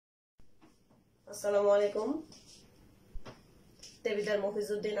আসসালামু আলাইকুম। দেবিদার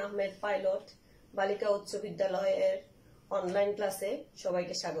মফিজউদ্দিন আহমেদ পাইলট বালিকা উচ্চ বিদ্যালয়ের অনলাইন ক্লাসে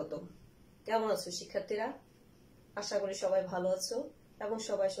সবাইকে স্বাগতম। কেমন আছো শিক্ষার্থীরা? আশা করি সবাই ভালো আছো এবং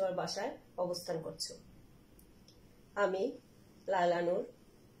সবাই সবার বাসায় অবস্থান করছো। আমি লায়লা নূর,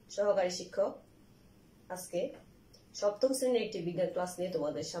 সহকারী শিক্ষক, আজকে সপ্তম শ্রেণীর একটি বিজ্ঞান ক্লাস নিয়ে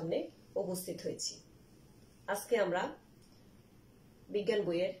তোমাদের সামনে উপস্থিত হয়েছি। আজকে আমরা বিজ্ঞান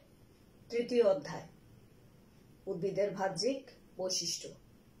বইয়ের তৃতীয় অধ্যায় উদ্ভিদের বাহ্যিক বৈশিষ্ট্য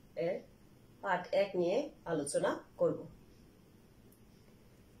এর পাঠ 1 নিয়ে আলোচনা করব।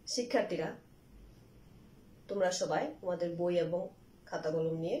 শিক্ষার্থীরা, তোমরা সবাই তোমাদের বই এবং খাতা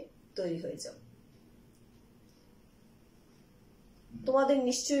কলম নিয়ে তৈরি হয়ে যাও। তোমাদের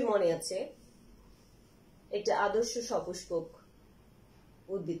নিশ্চয়ই মনে আছে একটি আদর্শ সপুষ্পক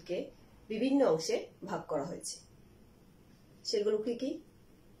উদ্ভিদকে বিভিন্ন অংশে ভাগ করা হয়েছে। সেগুলো কি কি?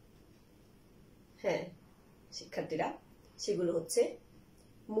 হ্যাঁ শিক্ষার্থীরা, সেগুলো হচ্ছে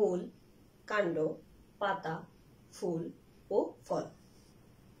মূল, কাণ্ড, পাতা, ফুল ও ফল।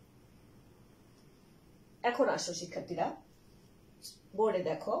 এখন আসো শিক্ষার্থীরা, বোর্ডে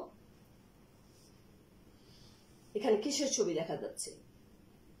দেখো এখানে কিসের ছবি দেখা যাচ্ছে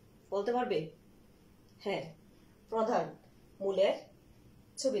বলতে পারবে? হ্যাঁ, প্রধান মূলের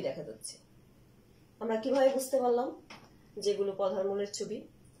ছবি দেখা যাচ্ছে। আমরা কিভাবে বুঝতে পারলাম যেগুলো প্রধান মূলের ছবি?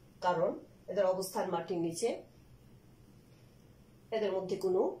 কারণ এদের অবস্থান মাটির নিচে, এদের মধ্যে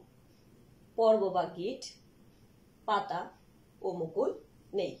কোনো পর্ব বা গিট, পাতা ও মুকুল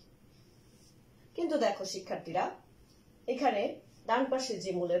নেই। কিন্তু দেখো শিক্ষার্থীরা, এখানে ডান পাশে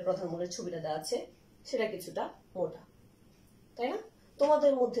যে প্রধান মূলের ছবিটা দেওয়া আছে সেটা কিছুটা মোটা, তাই না?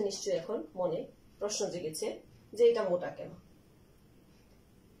 তোমাদের মধ্যে নিশ্চয়ই এখন মনে প্রশ্ন জেগেছে যে এটা মোটা কেন?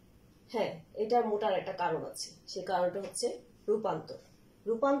 হ্যাঁ, এটা মোটার একটা কারণ আছে। সেই কারণটা হচ্ছে রূপান্তর।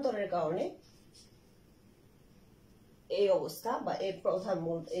 রূপান্তরের কারণে এই অবস্থা বা এই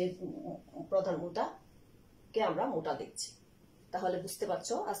প্রধান মূলটাকে আমরা মোটা দেখছি। তাহলে বুঝতে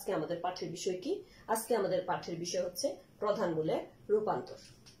পারছো আজকে আমাদের পাঠের বিষয় কি? আজকে আমাদের পাঠের বিষয় হচ্ছে প্রধান মূলের রূপান্তর।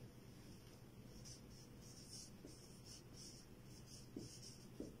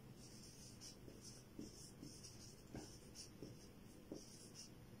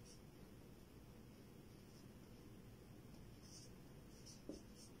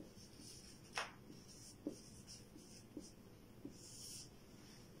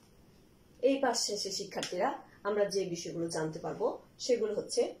 এই পাঠ শেষে শিক্ষার্থীরা আমরা যে বিষয়গুলো জানতে পারবো সেগুলো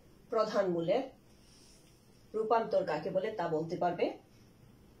হচ্ছে প্রধান মূলের রূপান্তর কাকে বলে তা বলতে পারবে,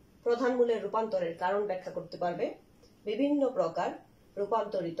 প্রধান মূলের রূপান্তরের কারণ ব্যাখ্যা করতে পারবে, বিভিন্ন প্রকার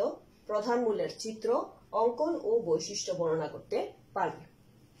রূপান্তরিত প্রধান মূলের চিত্র অঙ্কন ও বৈশিষ্ট্য বর্ণনা করতে পারবে।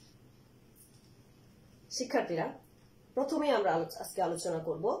 শিক্ষার্থীরা, প্রথমে আমরা আজকে আলোচনা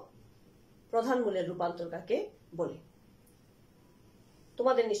করব প্রধান মূলের রূপান্তর কাকে বলে।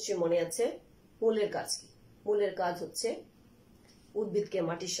 তোমাদের নিশ্চয়ই মনে আছে মূলের কাজ কি? মূলের কাজ হচ্ছে উদ্ভিদকে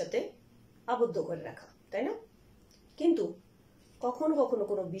মাটির সাথে আবদ্ধ করে রাখা, তাই না? কিন্তু কখনো কখনো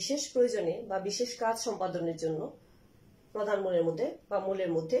কোনো বিশেষ প্রয়োজনে বা বিশেষ কাজ সম্পাদনের জন্য প্রধান মূলের মধ্যে বা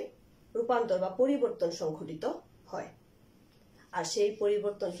মূলের মধ্যে রূপান্তর বা পরিবর্তন সংঘটিত হয়। আর সেই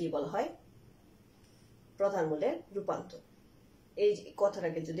পরিবর্তন কি বলা হয়? প্রধান মূলের রূপান্তর। এই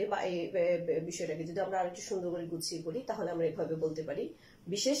কথাটাকে যদি বা এই বিষয়টাকে যদি আমরা আরেকটু সুন্দর করে গুছিয়ে বলি তাহলে আমরা এভাবে বলতে পারি,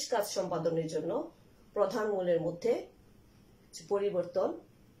 বিশেষ কাজ সম্পাদনের জন্য প্রধান মূলের মধ্যে পরিবর্তন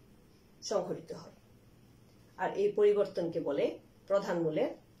সংঘটিত হয়। আর এই পরিবর্তনকে বলে প্রধান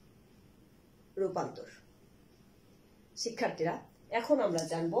মূলের রূপান্তর। শিক্ষার্থীরা, এখন আমরা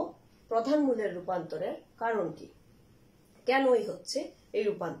জানব প্রধান মূলের রূপান্তরের কারণ কি, কেনই হচ্ছে এই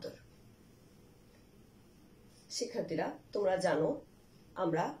রূপান্তর। শিক্ষার্থীরা, তোমরা জানো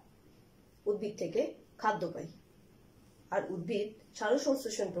আমরা উদ্ভিদ থেকে খাদ্য পাই, আর উদ্ভিদ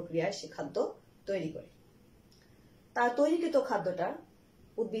সালোকসংশ্লেষণ প্রক্রিয়ায় সে খাদ্য তৈরি করে। তার তৈরিকৃত খাদ্যটা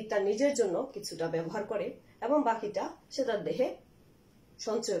উদ্ভিদ তার নিজের জন্য কিছুটা ব্যবহার করে এবং বাকিটা সে তার দেহে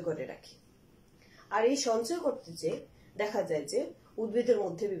সঞ্চয় করে রাখে। আর এই সঞ্চয় করতে যে দেখা যায় যে উদ্ভিদের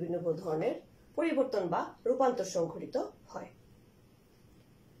মধ্যে বিভিন্ন ধরনের পরিবর্তন বা রূপান্তর সংঘটিত হয়।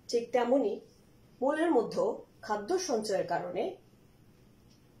 ঠিক তেমনি মূলের মধ্যে খাদ্য সঞ্চয়ের কারণে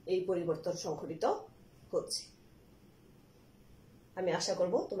এই পরিবর্তন সংঘটিত হচ্ছে। আমি আশা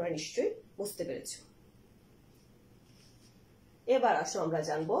করব তোমরা নিশ্চয়ই বুঝতে পেরেছ। এবার আসো আমরা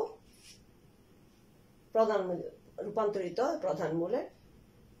জানব রূপান্তরিত প্রধান মূলের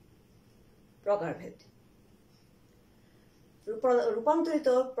প্রকারভেদ। রূপান্তরিত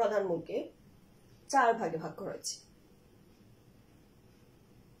প্রধান মূলকে 4 ভাগে ভাগ করা হয়েছে।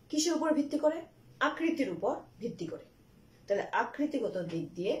 কিসের উপর ভিত্তি করে? আকৃতির উপর ভিত্তি করে। তাহলে আকৃতিগত দিক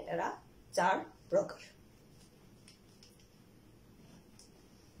দিয়ে এরা 4 প্রকার।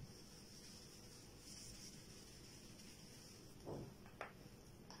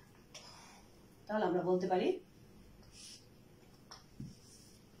 তাহলে আমরা বলতে পারি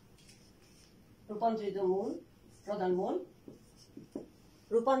রূপান্তরিত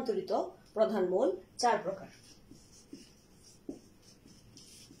প্রধান মূল 4 প্রকার,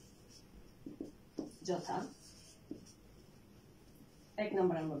 যথা 1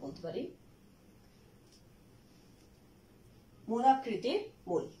 নম্বরে আমরা বলতে পারি মূলাকৃতির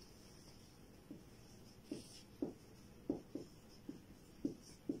মূল।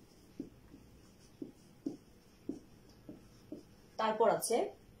 তারপর আছে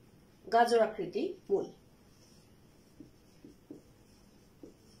গাজরাকৃতি মূল।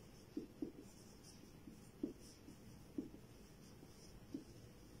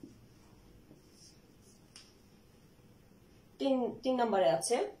 তিন নম্বরে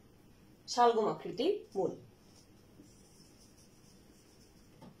আছে শালগম আকৃতি মূল।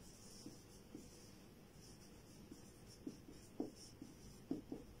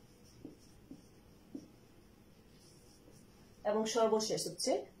 এবং সর্বশেষ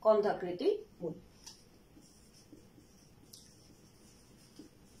হচ্ছে কন্ধাকৃতি মূল।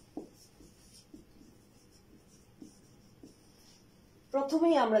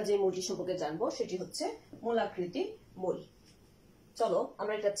 প্রথমেই আমরা যে মূলটি সম্পর্কে জানবো সেটি হচ্ছে মূলাকৃতি মূল। চলো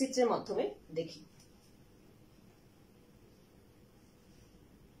আমরা এটা চিত্রের মাধ্যমে দেখি।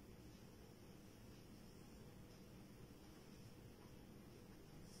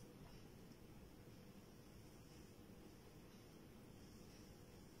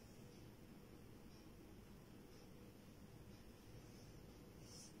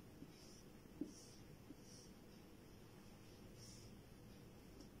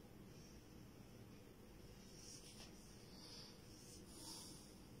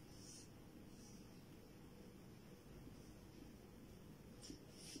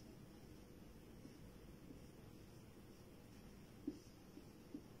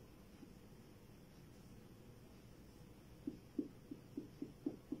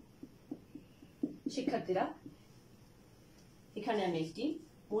 শিক্ষার্থীরা, এখানে আমি একটি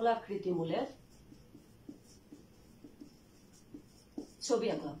মূলাকৃতি মূলের ছবি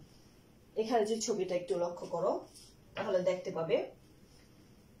আঁকলাম। এখানে যে ছবিটা একটু লক্ষ্য করো তাহলে দেখতে পাবে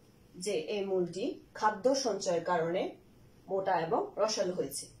যে এই মূলটি খাদ্য সঞ্চয়ের কারণে মোটা এবং রসালো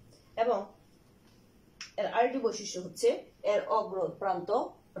হয়েছে, এবং এর আরেকটি বৈশিষ্ট্য হচ্ছে এর অগ্র প্রান্ত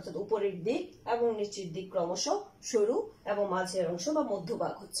অর্থাৎ উপরের দিক এবং নিচের দিক ক্রমশ সরু এবং মাঝের অংশ বা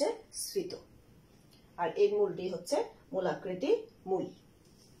মধ্যভাগ হচ্ছে স্ফীত। আর এই মূলটি হচ্ছে মূলাকৃতি মূল।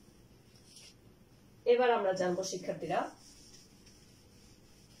 এবার আমরা জানবো শিক্ষার্থীরা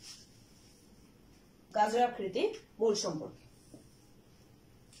গাজরাকৃতি মূল সম্পর্কে।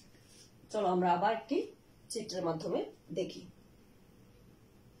 চলো আমরা আবার একটি চিত্রের মাধ্যমে দেখি।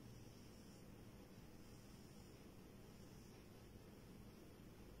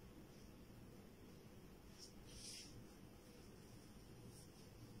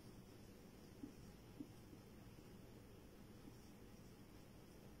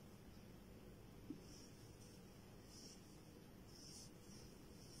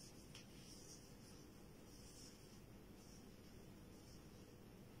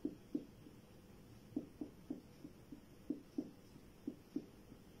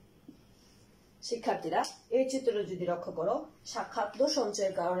 শিক্ষার্থীরা, এই চিত্রটা যদি লক্ষ্য করো, খাদ্য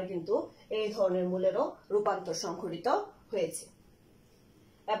সঞ্চয়ের কারণে কিন্তু এই ধরনের মূলেরও রূপান্তর সংঘটিত হয়েছে,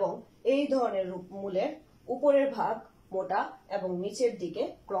 এবং এই ধরনের মূলের উপরের ভাগ মোটা এবং নিচের দিকে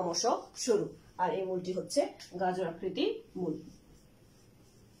ক্রমশ সরু। আর এই মূলটি হচ্ছে গাজরাকৃতি মূল।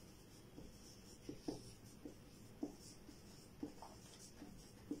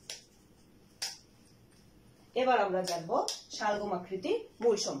 এবার আমরা জানবো শালগম আকৃতি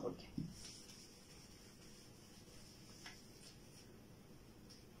মূল সম্পর্কে।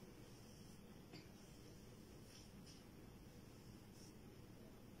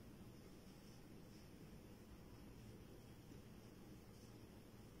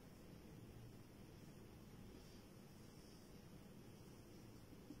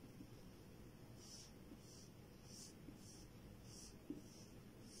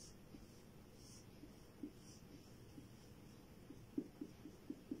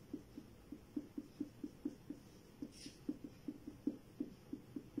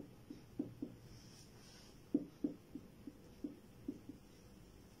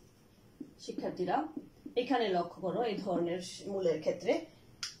 শিক্ষার্থীরা, এখানে লক্ষ্য করো এই ধরনের মূলের ক্ষেত্রে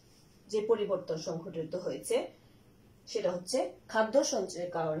যে পরিবর্তন সংঘটিত হয়েছে সেটা হচ্ছে খাদ্য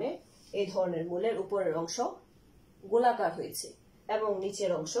সঞ্চয়ের কারণে এই ধরনের মূলের উপরের অংশ গোলাকার হয়েছে এবং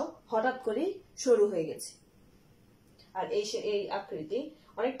নিচের অংশ হঠাৎ করে সরু হয়ে গেছে। আর এই আকৃতি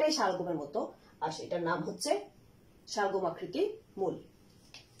অনেকটাই শালগমের মতো, আর সেটার নাম হচ্ছে শালগম আকৃতি মূল।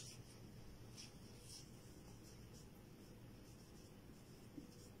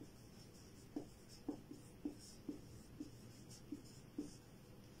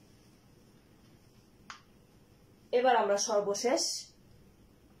 এবার আমরা সর্বশেষ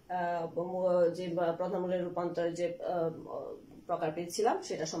যে প্রধান মূলের রূপান্তরের যে প্রকার পেয়েছিলাম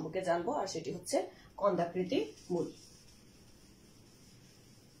সেটা সম্পর্কে জানবো, আর সেটি হচ্ছে কন্দাকৃতি মূল।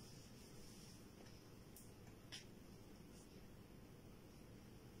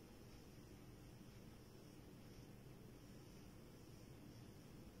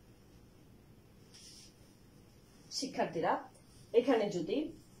 শিক্ষার্থীরা, এখানে যদি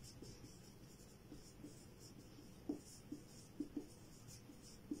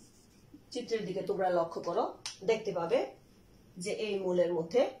চিত্রের দিকে তোমরা লক্ষ্য করো, দেখতে পাবে যে এই মূলের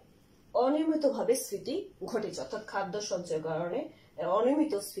মধ্যে অনিয়মিতভাবে স্ফীতি ঘটেছে, অর্থাৎ খাদ্য সঞ্চয়ের কারণে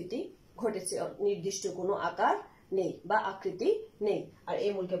অনিয়মিত স্ফীতি ঘটেছে, নির্দিষ্ট কোনো আকার নেই বা আকৃতি নেই, আর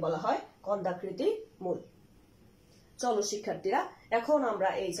এই মূলকে বলা হয় কন্দাকৃতি মূল। চলো শিক্ষার্থীরা, এখন আমরা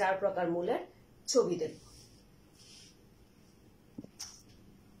এই 4 প্রকার মূলের ছবি দেখব।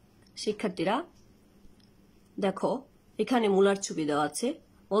 শিক্ষার্থীরা দেখো, এখানে মূলার ছবি দেওয়া আছে,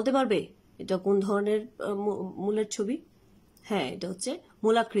 বলতে পারবে এটা কোন ধরনের মূলের ছবি? হ্যাঁ, এটা হচ্ছে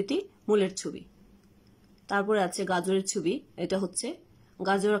মূলাকৃতি মূলের ছবি। তারপরে আছে গাজরের ছবি, এটা হচ্ছে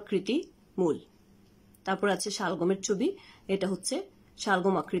গাজর আকৃতি মূল। তারপর আছে শালগমের ছবি, এটা হচ্ছে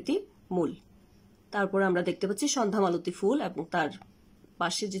শালগম আকৃতি মূল। তারপরে আমরা দেখতে পাচ্ছি সন্ধ্যামালতী ফুল, এবং তার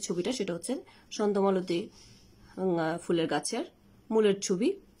পাশে যে ছবিটা সেটা হচ্ছে সন্ধ্যামালতী ফুলের গাছের মূলের ছবি,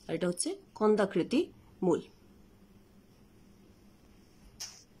 আর এটা হচ্ছে কন্দাকৃতি মূল।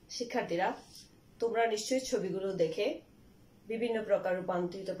 শিক্ষার্থীরা, তোমরা নিশ্চয়ই ছবিগুলো দেখে বিভিন্ন প্রকার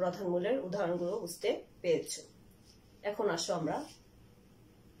রূপান্তরিত প্রধান মূলের উদাহরণগুলো বুঝতে পেরেছ। এখন আসো আমরা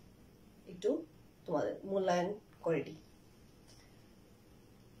একটু তোমাদের মূল্যায়ন করে দিই।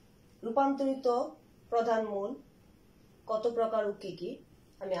 রূপান্তরিত প্রধান মূল কত প্রকার ও কি কি,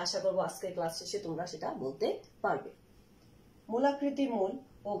 আমি আশা করব আজকের ক্লাস শেষে তোমরা সেটা বলতে পারবে। মূলাকৃতি মূল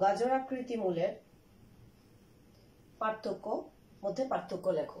ও গাজরাকৃতি মূলের পার্থক্য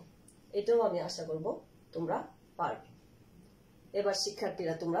লেখো, এটাও আমি আশা করব তোমরা পারবে। এবার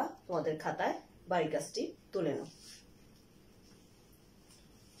শিক্ষার্থীরা, তোমরা তোমাদের খাতায় বাড়ির কাজটি তুলে নাও।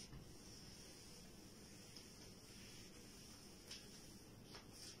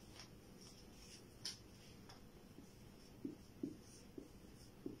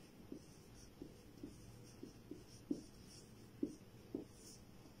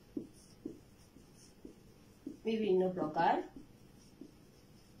 বিভিন্ন প্রকার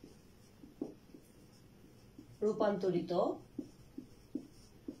রূপান্তরিত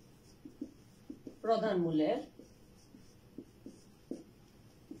প্রধান মূলের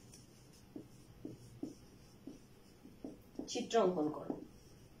চিত্র অঙ্কন করো।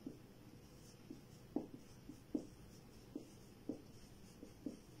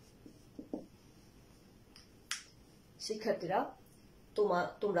 শিক্ষার্থীরা,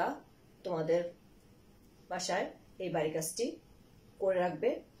 তোমরা তোমাদের বাসায় এই বাড়ি কাজটি করে রাখবে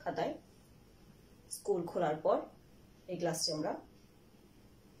খাতায়। স্কুল খোলার পর এই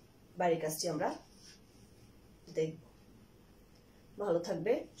বাড়ি কাজটি আমরা দেখব। ভালো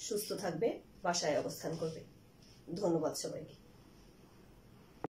থাকবে, সুস্থ থাকবে, বাসায় অবস্থান করবে। ধন্যবাদ সবাইকে।